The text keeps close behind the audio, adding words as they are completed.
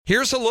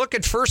Here's a look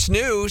at First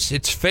News.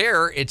 It's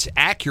fair. It's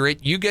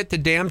accurate. You get the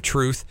damn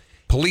truth.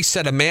 Police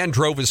said a man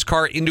drove his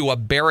car into a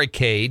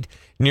barricade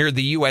near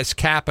the U.S.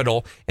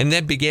 Capitol and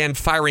then began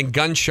firing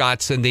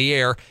gunshots in the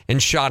air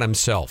and shot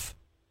himself.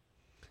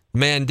 The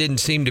man didn't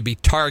seem to be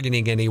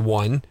targeting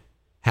anyone.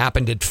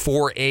 Happened at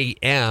 4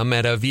 a.m.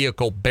 at a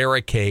vehicle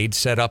barricade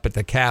set up at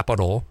the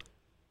Capitol.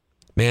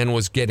 Man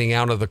was getting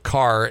out of the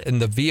car,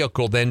 and the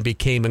vehicle then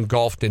became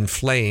engulfed in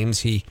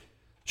flames. He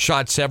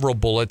shot several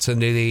bullets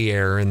into the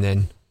air and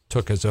then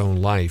took his own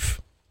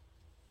life.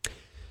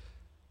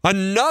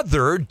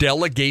 Another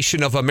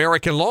delegation of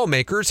American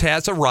lawmakers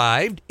has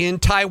arrived in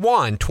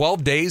Taiwan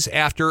 12 days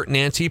after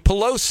Nancy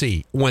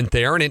Pelosi went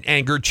there, and it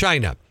angered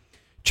China.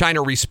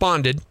 China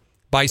responded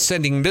by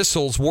sending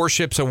missiles,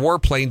 warships, and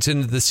warplanes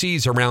into the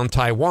seas around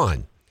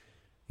Taiwan.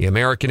 The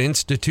American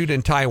Institute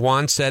in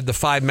Taiwan said the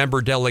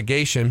 5-member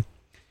delegation,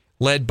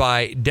 led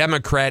by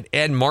Democrat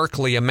Ed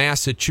Markey of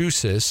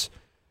Massachusetts,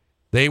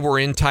 they were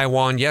in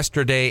Taiwan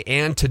yesterday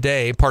and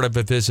today, part of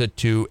a visit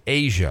to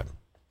Asia.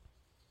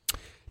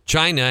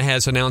 China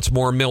has announced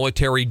more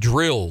military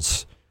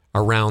drills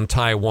around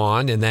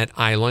Taiwan and that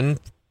island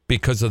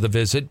because of the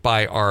visit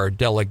by our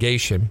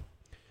delegation.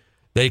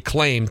 They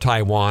claim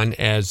Taiwan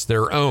as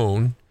their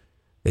own.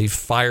 They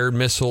fired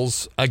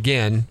missiles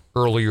again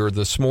earlier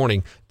this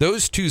morning.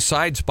 Those two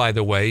sides, by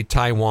the way,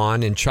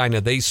 Taiwan and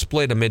China, they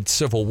split amid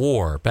civil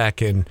war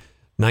back in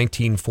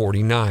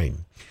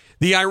 1949.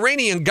 The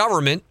Iranian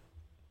government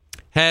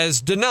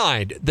has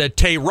denied that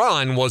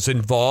Tehran was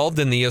involved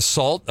in the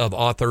assault of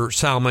author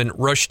Salman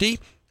Rushdie.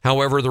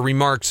 However, the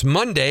remarks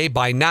Monday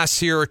by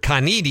Nasser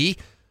Kanedi,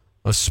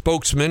 a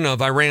spokesman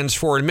of Iran's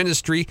foreign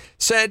ministry,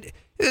 said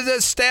the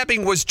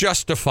stabbing was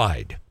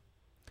justified.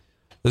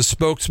 The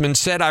spokesman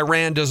said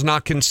Iran does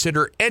not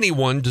consider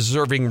anyone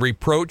deserving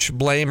reproach,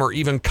 blame, or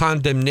even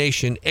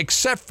condemnation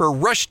except for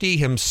Rushdie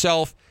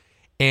himself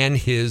and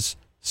his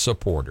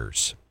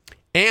supporters.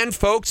 And,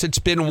 folks, it's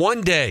been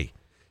one day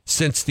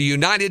since the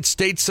United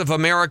States of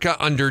America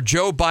under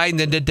Joe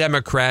Biden and the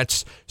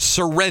Democrats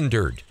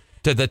surrendered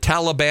to the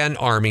Taliban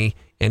army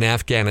in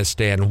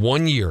Afghanistan.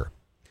 1 year.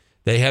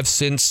 They have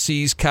since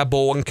seized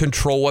Kabul and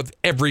control of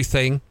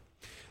everything.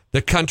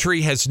 The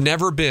country has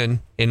never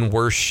been in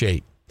worse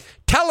shape.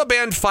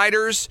 Taliban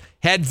fighters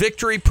had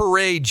victory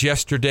parades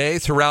yesterday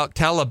throughout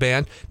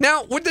Taliban.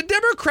 Now, would the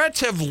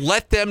Democrats have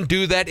let them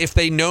do that if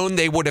they known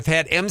they would have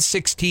had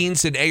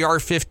M16s and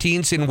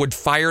AR-15s and would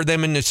fire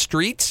them in the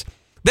streets?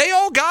 They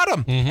all got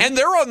them, and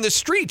they're on the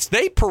streets.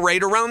 They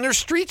parade around their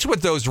streets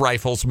with those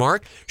rifles,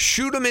 Mark.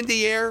 Shoot them in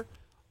the air,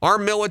 our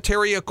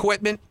military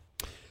equipment.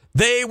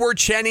 They were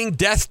chanting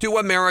death to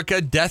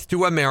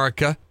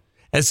America,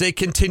 as they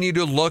continue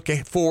to look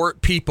for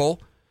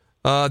people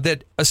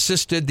that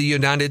assisted the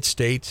United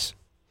States.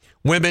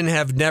 Women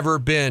have never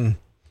been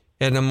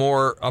in a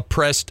more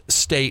oppressed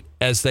state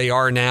as they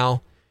are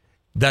now,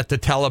 that the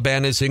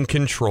Taliban is in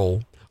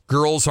control.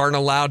 Girls aren't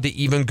allowed to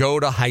even go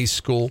to high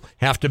school,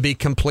 have to be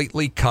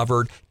completely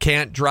covered,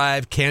 can't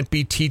drive, can't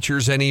be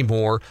teachers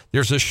anymore.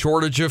 There's a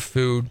shortage of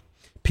food.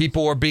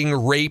 People are being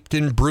raped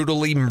and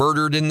brutally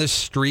murdered in the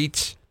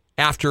streets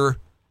after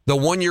the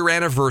 1-year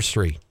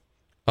anniversary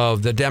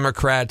of the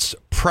Democrats'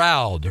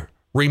 proud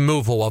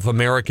removal of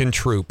American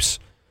troops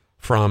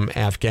from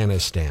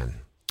Afghanistan.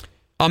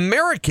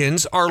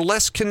 Americans are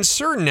less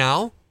concerned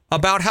now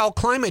about how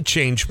climate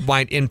change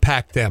might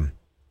impact them.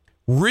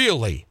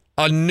 Really?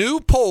 A new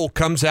poll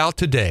comes out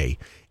today.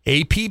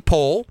 AP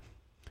poll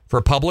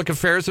for Public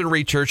Affairs and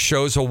Research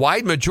shows a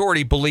wide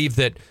majority believe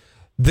that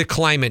the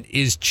climate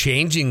is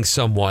changing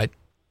somewhat.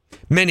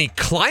 Many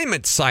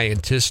climate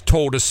scientists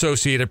told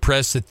Associated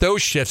Press that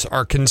those shifts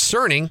are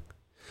concerning,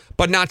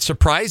 but not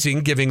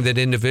surprising, given that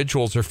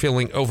individuals are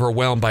feeling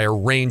overwhelmed by a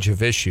range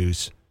of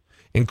issues,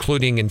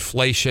 including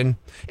inflation.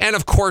 And,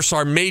 of course,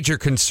 our major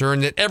concern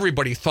that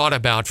everybody thought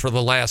about for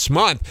the last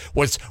month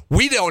was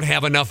we don't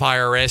have enough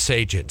IRS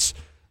agents.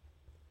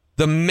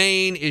 The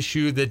main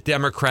issue that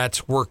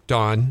Democrats worked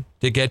on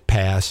to get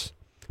passed.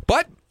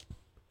 But,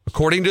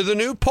 according to the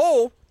new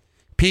poll,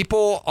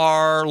 people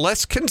are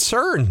less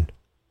concerned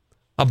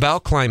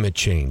about climate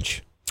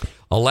change.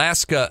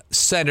 Alaska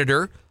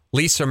Senator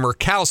Lisa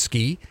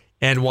Murkowski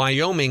and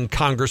Wyoming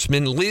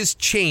Congressman Liz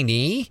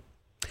Cheney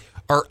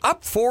are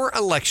up for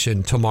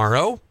election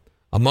tomorrow.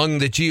 Among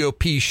the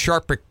GOP's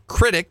sharpest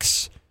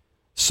critics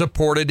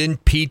supported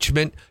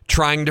impeachment,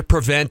 trying to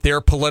prevent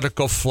their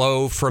political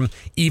flow from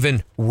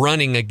even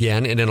running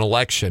again in an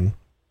election.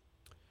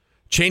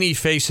 Cheney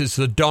faces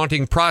the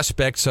daunting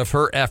prospects of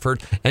her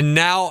effort, and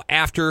now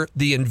after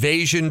the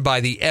invasion by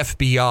the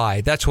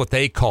FBI, that's what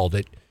they called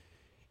it,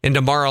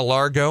 into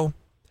Mar-a-Lago,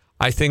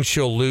 I think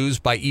she'll lose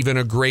by even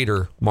a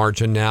greater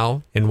margin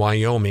now in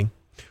Wyoming.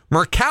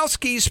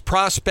 Murkowski's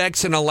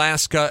prospects in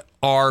Alaska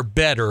are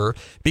better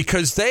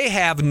because they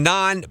have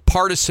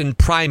nonpartisan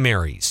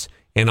primaries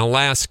in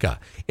Alaska,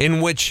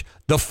 in which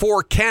the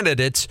 4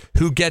 candidates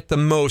who get the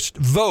most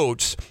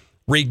votes,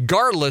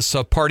 regardless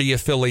of party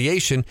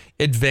affiliation,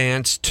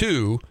 advance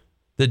to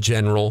the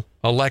general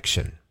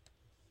election.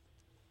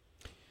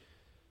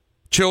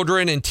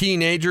 Children and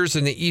teenagers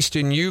in the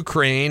eastern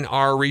Ukraine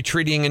are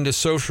retreating into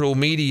social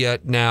media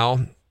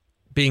now,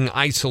 being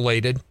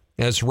isolated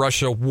as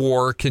Russia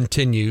war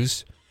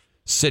continues.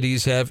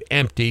 Cities have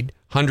emptied.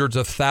 Hundreds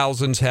of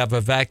thousands have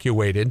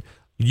evacuated.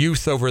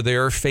 Youth over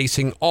there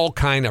facing all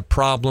kind of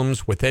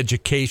problems with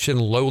education,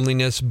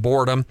 loneliness,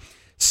 boredom.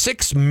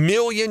 6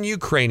 million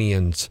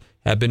Ukrainians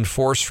have been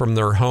forced from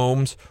their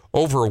homes,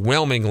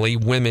 overwhelmingly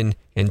women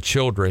and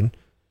children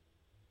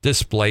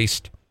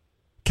displaced.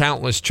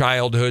 Countless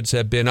childhoods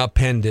have been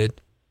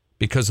upended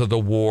because of the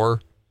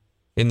war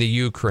in the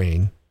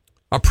Ukraine.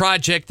 A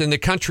project in the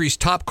country's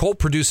top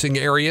coal-producing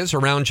areas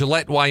around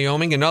Gillette,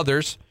 Wyoming, and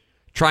others,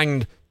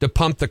 trying to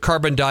pump the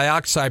carbon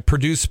dioxide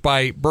produced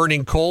by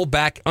burning coal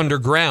back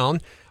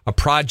underground. A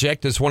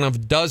project is one of a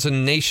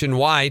dozen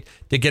nationwide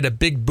to get a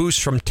big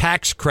boost from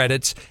tax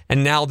credits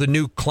and now the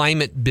new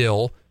climate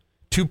bill,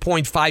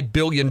 $2.5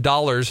 billion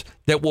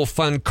that will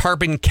fund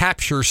carbon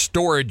capture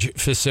storage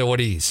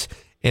facilities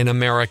in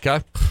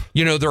America.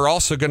 You know, they're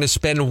also going to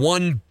spend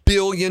 $1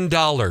 billion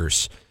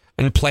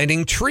in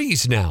planting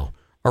trees now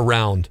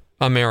around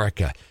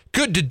America.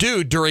 Good to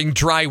do during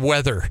dry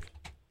weather.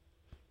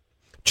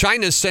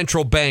 China's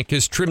central bank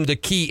has trimmed a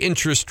key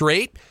interest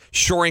rate,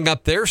 shoring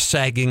up their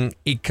sagging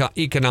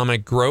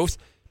economic growth.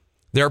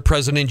 Their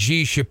President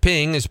Xi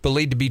Jinping is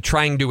believed to be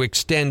trying to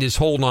extend his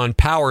hold on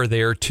power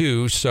there,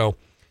 too, so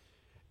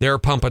they're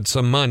pumping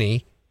some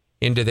money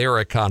into their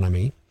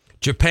economy.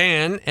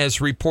 Japan has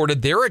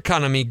reported their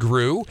economy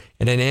grew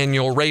at an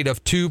annual rate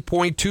of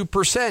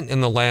 2.2%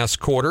 in the last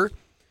quarter.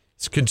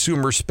 As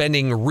consumer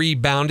spending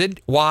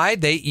rebounded. Why?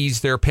 They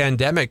eased their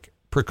pandemic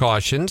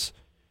precautions.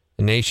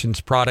 The nation's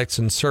products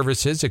and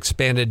services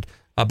expanded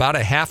about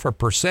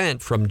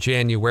 0.5% from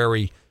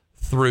January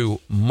through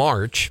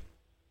March.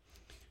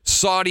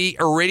 Saudi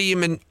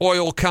Arabian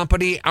oil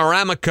company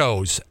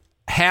Aramco's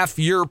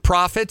half-year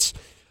profits,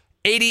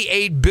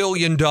 $88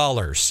 billion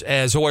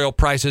as oil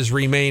prices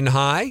remain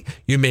high.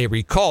 You may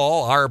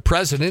recall our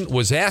president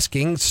was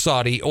asking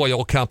Saudi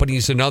oil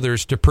companies and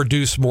others to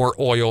produce more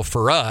oil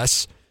for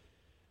us.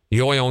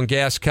 The oil and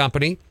gas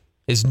company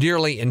is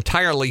nearly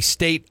entirely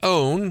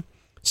state-owned,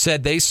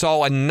 said they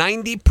saw a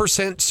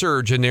 90%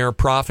 surge in their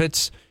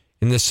profits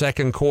in the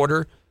second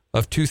quarter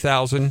of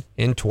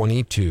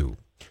 2022.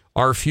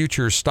 Our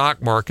future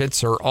stock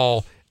markets are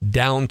all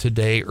down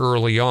today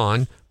early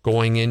on,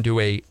 going into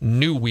a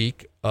new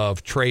week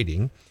of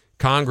trading.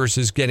 Congress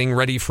is getting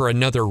ready for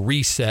another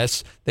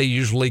recess. They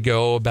usually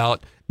go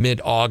about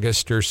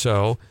mid-August or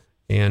so.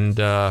 And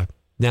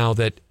now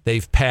that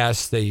they've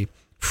passed the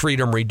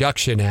Freedom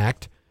Reduction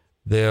Act,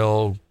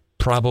 they'll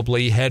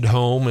probably head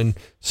home and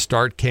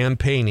start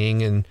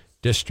campaigning in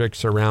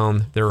districts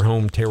around their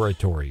home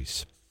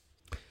territories.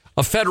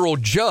 A federal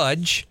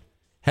judge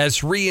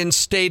has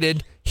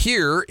reinstated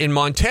here in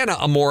Montana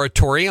a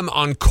moratorium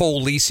on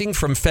coal leasing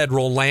from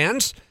federal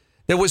lands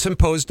that was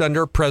imposed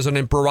under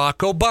President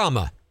Barack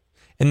Obama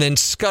and then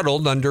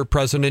scuttled under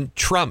President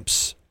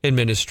Trump's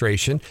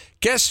administration.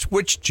 Guess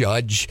which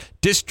judge?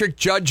 District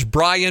Judge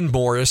Brian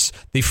Morris,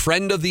 the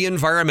friend of the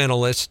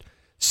environmentalist,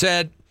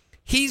 said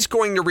he's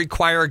going to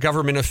require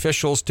government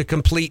officials to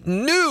complete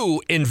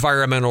new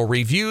environmental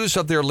reviews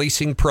of their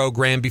leasing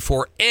program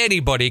before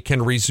anybody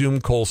can resume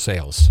coal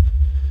sales.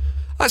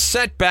 A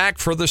setback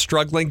for the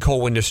struggling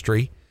coal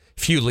industry.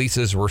 Few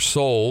leases were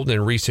sold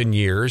in recent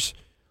years.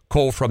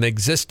 Coal from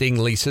existing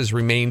leases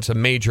remains a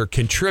major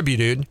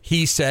contributor,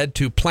 he said,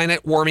 to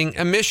planet warming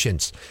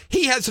emissions.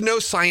 He has no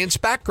science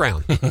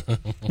background.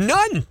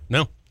 None.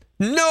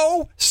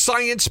 No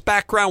science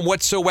background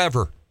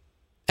whatsoever.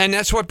 And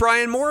that's what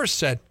Brian Morris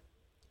said.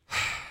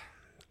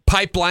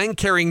 Pipeline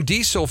carrying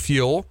diesel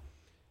fuel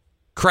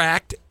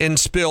cracked and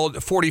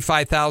spilled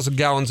 45,000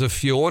 gallons of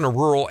fuel in a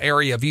rural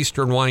area of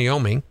eastern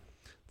Wyoming.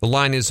 The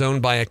line is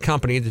owned by a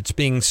company that's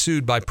being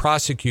sued by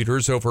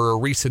prosecutors over a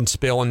recent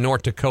spill in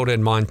North Dakota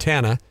and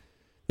Montana.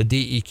 The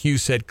DEQ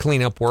said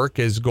cleanup work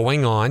is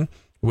going on. It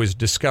was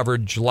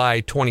discovered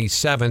July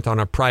 27th on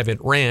a private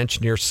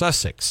ranch near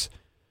Sussex.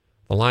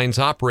 The line's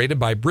operated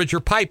by Bridger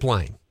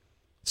Pipeline,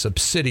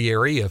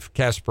 subsidiary of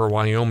Casper,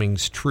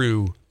 Wyoming's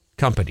True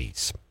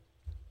Companies.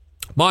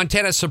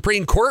 Montana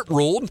Supreme Court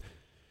ruled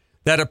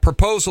that a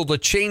proposal to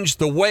change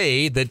the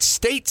way that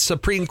state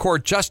Supreme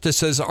Court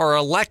justices are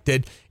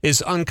elected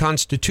is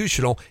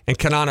unconstitutional and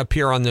cannot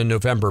appear on the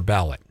November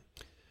ballot.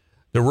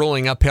 The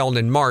ruling upheld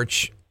in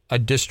March a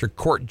district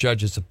court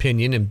judge's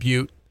opinion in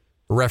Butte.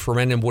 A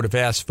referendum would have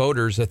asked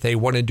voters if they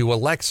wanted to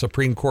elect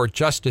Supreme Court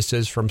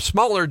justices from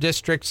smaller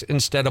districts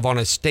instead of on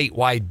a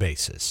statewide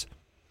basis.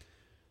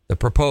 The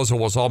proposal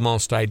was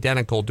almost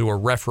identical to a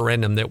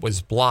referendum that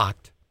was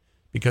blocked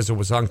because it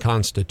was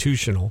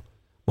unconstitutional.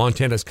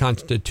 Montana's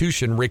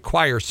Constitution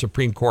requires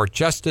Supreme Court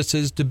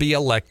justices to be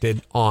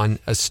elected on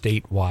a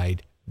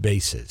statewide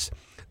basis.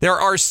 There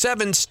are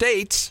 7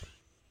 states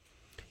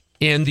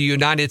in the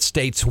United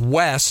States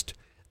West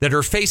that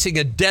are facing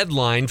a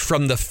deadline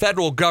from the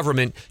federal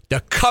government to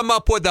come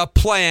up with a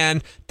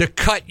plan to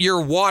cut your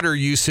water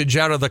usage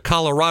out of the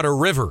Colorado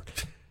River.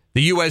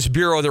 The U.S.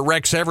 Bureau that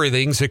wrecks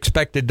everything is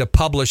expected to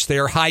publish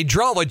their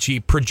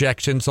hydrology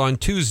projections on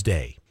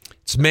Tuesday.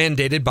 It's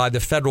mandated by the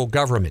federal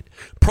government.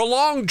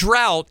 Prolonged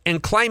drought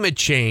and climate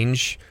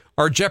change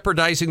are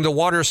jeopardizing the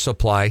water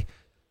supply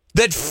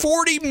that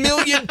 40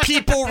 million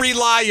people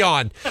rely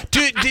on.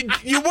 Did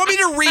you want me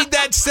to read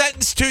that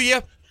sentence to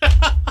you?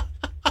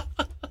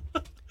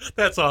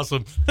 That's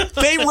awesome.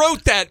 They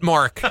wrote that,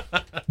 Mark.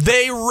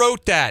 They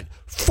wrote that.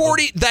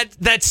 40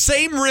 that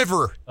same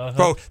river,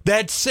 bro,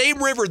 that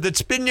same river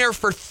that's been there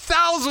for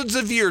thousands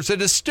of years,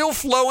 that is still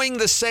flowing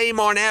the same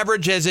on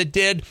average as it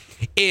did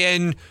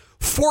in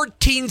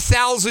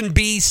 14,000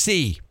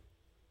 BC.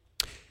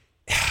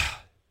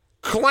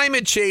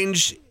 Climate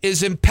change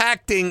is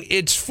impacting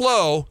its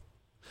flow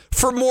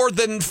for more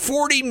than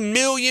 40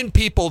 million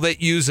people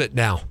that use it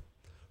now.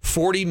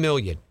 40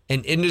 million.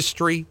 And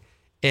industry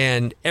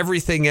and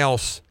everything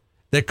else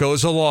that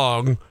goes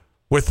along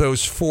with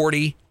those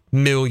 40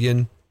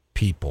 million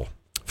people.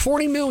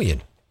 40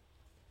 million.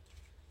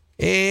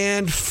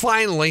 And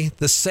finally,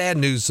 the sad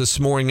news this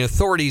morning,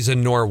 authorities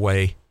in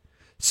Norway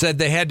said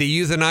they had to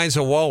euthanize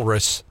a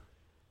walrus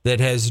that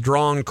has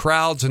drawn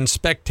crowds and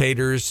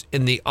spectators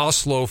in the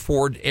Oslo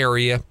Fjord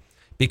area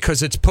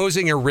because it's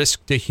posing a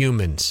risk to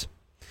humans.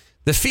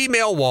 The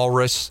female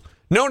walrus,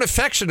 known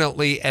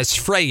affectionately as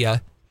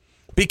Freya,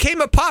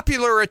 became a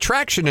popular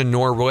attraction in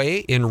Norway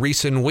in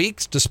recent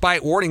weeks,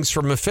 despite warnings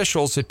from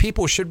officials that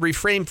people should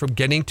refrain from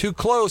getting too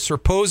close or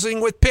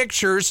posing with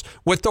pictures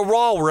with the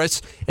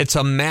walrus. It's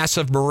a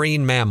massive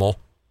marine mammal.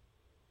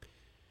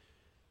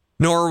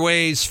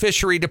 Norway's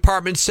fishery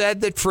department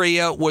said that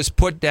Freya was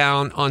put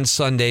down on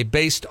Sunday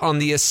based on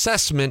the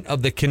assessment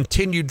of the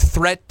continued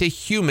threat to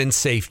human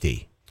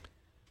safety.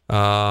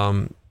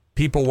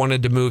 People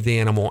wanted to move the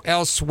animal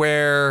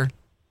elsewhere,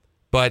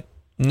 but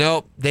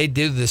nope, they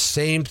do the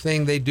same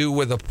thing they do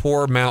with a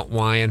poor mountain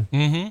lion.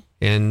 Mm-hmm.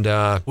 And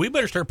we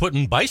better start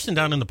putting bison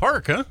down in the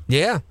park, huh?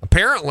 Yeah,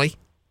 apparently.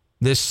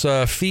 This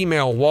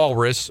female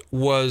walrus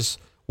was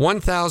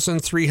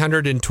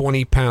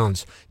 1,320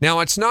 pounds. Now,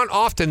 it's not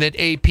often that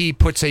AP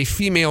puts a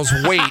female's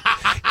weight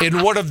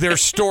in one of their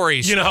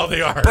stories. You know how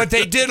they are. But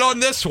they did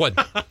on this one.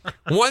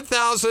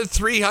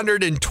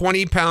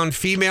 1,320-pound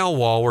female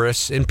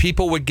walrus, and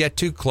people would get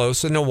too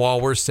close, and the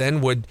walrus then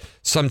would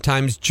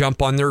sometimes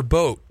jump on their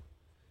boat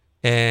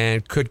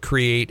and could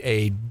create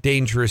a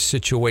dangerous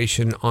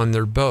situation on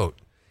their boat.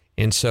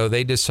 And so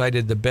they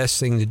decided the best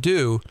thing to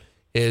do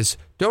is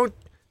don't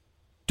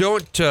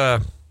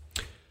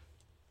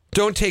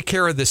take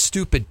care of the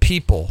stupid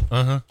people.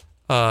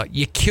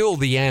 You kill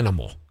the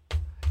animal.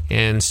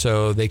 And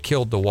so they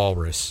killed the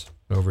walrus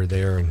over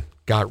there and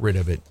got rid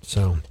of it.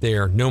 So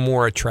there, no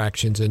more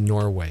attractions in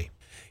Norway.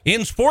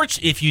 In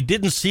sports, if you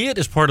didn't see it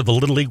as part of the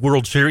Little League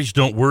World Series,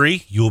 don't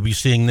worry. You'll be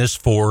seeing this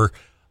for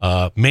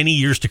many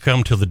years to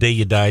come, till the day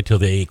you die, till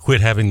they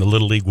quit having the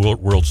Little League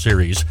World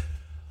Series.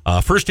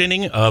 First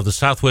inning of the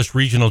Southwest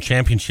Regional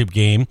Championship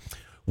game,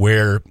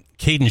 where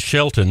Caden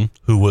Shelton,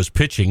 who was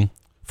pitching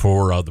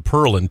for the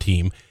Pearland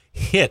team,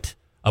 hit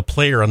a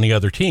player on the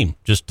other team.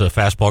 Just a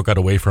fastball got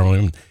away from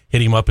him,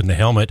 hit him up in the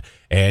helmet,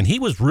 and he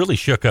was really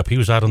shook up. He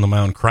was out on the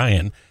mound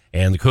crying,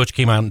 and the coach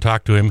came out and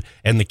talked to him,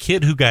 and the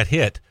kid who got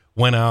hit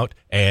went out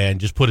and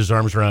just put his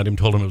arms around him,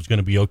 told him it was going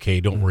to be okay.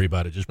 Don't worry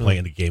about it. Just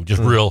playing the game.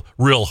 Just real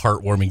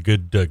heartwarming,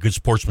 good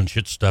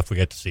sportsmanship stuff we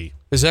got to see.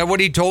 Is that what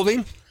he told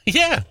him?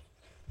 Yeah.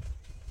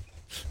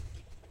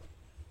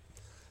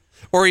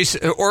 Or he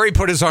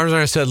put his arms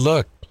around and said,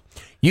 "Look,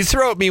 you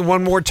throw at me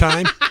one more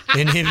time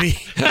and hit me,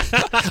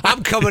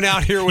 I'm coming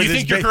out here with you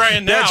this." You think you're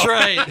crying now?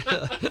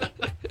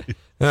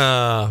 That's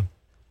right.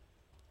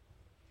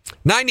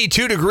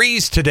 92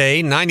 degrees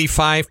today,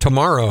 95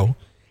 tomorrow,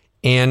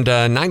 and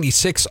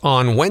 96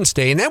 on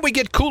Wednesday. And then we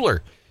get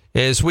cooler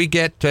as we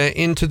get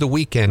into the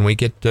weekend. We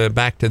get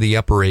back to the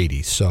upper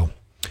 80s. So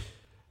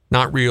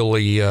not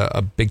really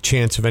a big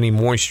chance of any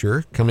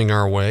moisture coming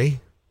our way.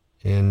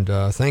 And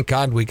thank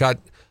God we got,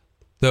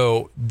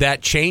 though,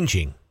 that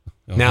changing.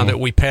 Now that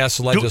we pass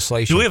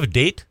legislation. Do we have a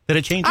date that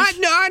it changes?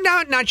 No, I'm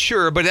not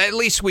sure, but at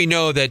least we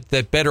know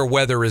that better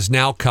weather is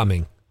now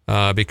coming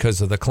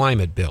because of the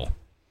climate bill.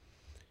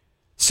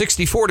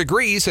 64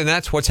 degrees, and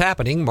that's what's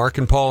happening. Mark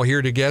and Paul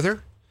here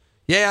together.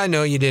 Yeah, I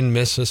know you didn't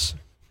miss us,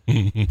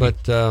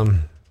 but,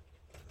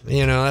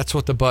 that's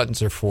what the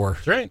buttons are for.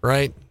 That's right.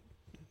 Right?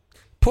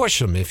 Push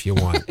them if you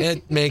want.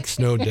 It makes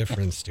no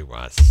difference to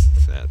us.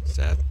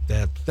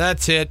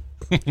 That's it.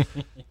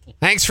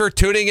 Thanks for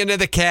tuning into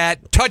The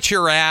Cat. Touch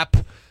your app.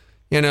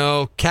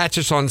 Catch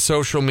us on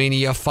social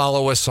media.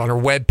 Follow us on our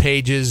web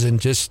pages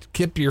and just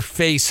keep your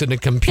face in the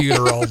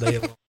computer all day long.